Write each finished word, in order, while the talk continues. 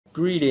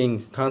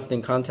Greetings,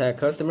 Constant Contact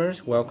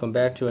customers. Welcome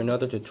back to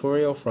another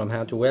tutorial from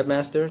How to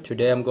Webmaster.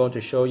 Today I'm going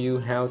to show you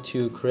how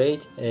to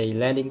create a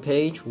landing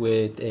page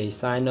with a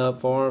sign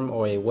up form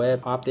or a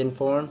web opt-in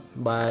form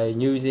by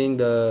using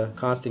the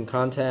Constant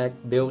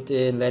Contact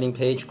built-in landing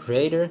page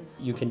creator.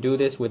 You can do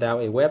this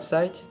without a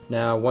website.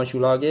 Now once you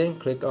log in,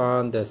 click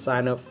on the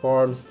sign up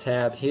forms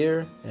tab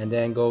here and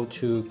then go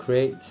to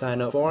create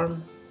sign up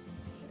form.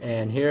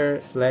 And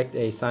here select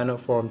a sign up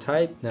form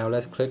type. Now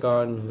let's click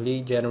on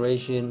lead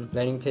generation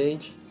landing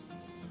page.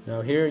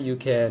 Now here you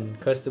can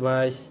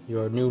customize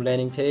your new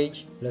landing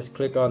page. Let's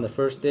click on the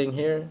first thing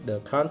here, the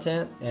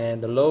content, and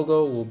the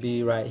logo will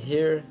be right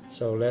here.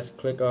 So let's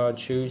click on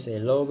choose a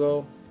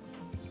logo.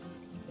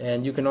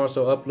 And you can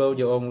also upload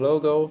your own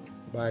logo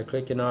by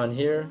clicking on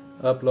here,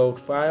 upload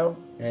file.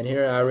 And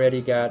here I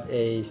already got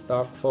a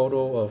stock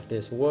photo of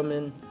this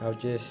woman. I'll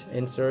just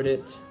insert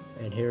it,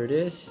 and here it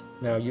is.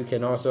 Now you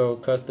can also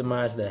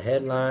customize the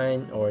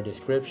headline or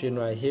description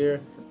right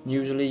here.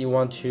 Usually you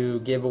want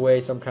to give away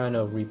some kind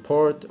of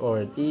report or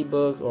an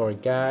ebook or a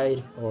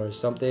guide or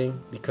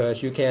something,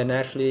 because you can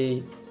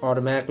actually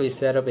automatically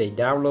set up a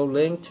download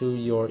link to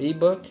your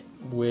ebook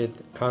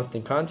with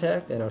Constant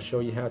Contact, and I'll show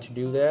you how to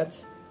do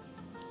that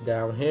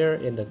down here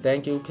in the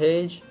thank you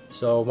page.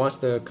 So once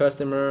the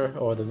customer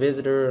or the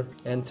visitor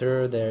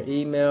enter their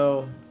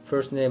email,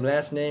 first name,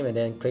 last name, and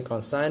then click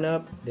on sign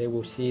up, they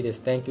will see this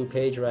thank you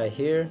page right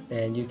here,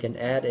 and you can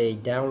add a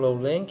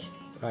download link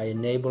by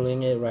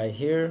enabling it right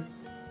here,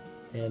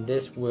 and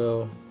this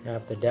will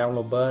have the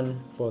download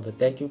button for the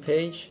thank you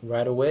page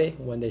right away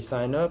when they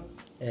sign up.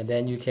 And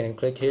then you can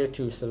click here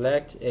to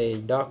select a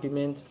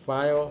document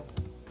file,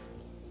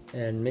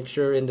 and make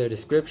sure in the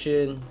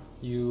description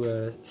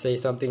you say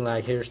something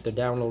like, here's the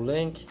download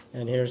link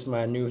and here's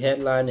my new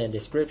headline and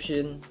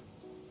description.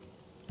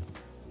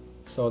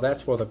 So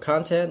that's for the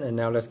content. And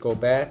now let's go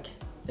back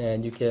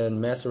and you can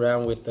mess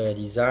around with the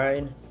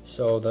design.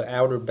 So the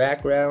outer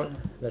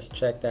background, let's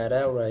check that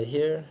out right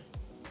here.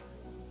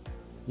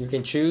 You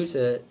can choose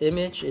an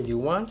image if you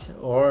want,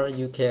 or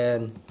you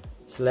can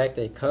select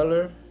a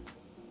color.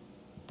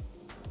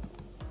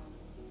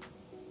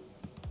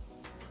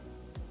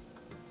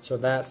 So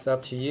that's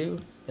up to you.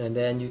 And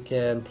then you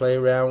can play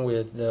around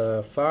with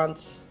the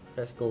fonts.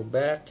 Let's go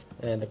back,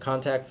 and the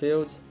contact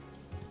fields.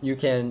 You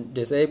can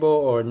disable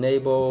or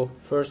enable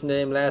first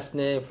name, last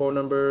name, phone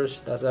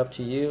numbers. That's up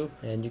to you.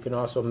 And you can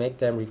also make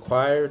them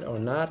required or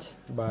not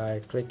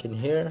by clicking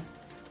here.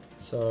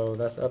 So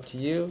that's up to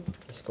you.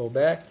 Let's go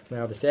back.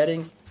 Now the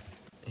settings.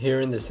 Here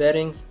in the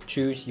settings,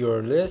 choose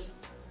your list.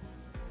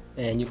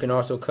 And you can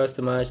also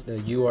customize the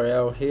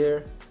URL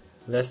here.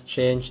 Let's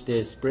change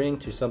this spring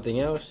to something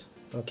else.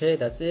 Okay,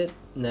 that's it.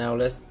 Now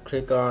let's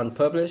click on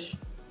publish.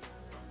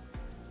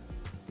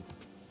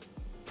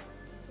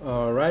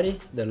 Alrighty,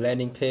 the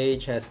landing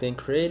page has been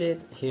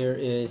created. Here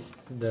is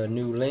the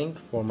new link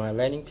for my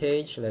landing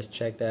page. Let's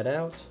check that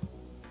out.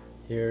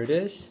 Here it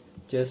is,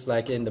 just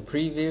like in the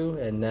preview,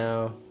 and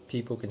now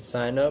people can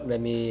sign up.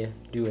 Let me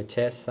do a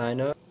test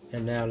sign up.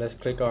 And now let's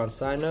click on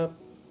sign up.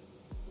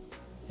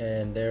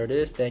 And there it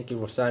is. Thank you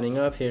for signing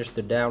up. Here's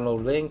the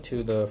download link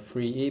to the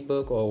free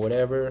ebook or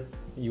whatever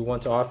you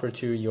want to offer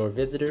to your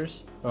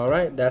visitors.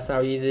 Alright, that's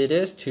how easy it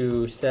is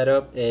to set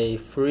up a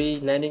free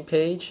landing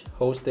page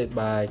hosted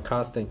by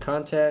Constant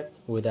Contact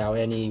without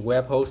any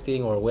web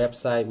hosting or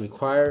website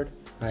required.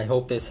 I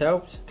hope this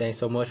helped. Thanks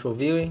so much for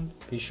viewing.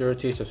 Be sure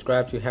to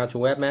subscribe to How to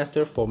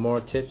Webmaster for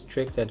more tips,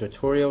 tricks, and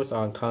tutorials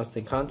on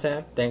Constant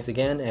Contact. Thanks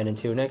again, and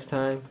until next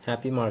time,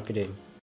 happy marketing.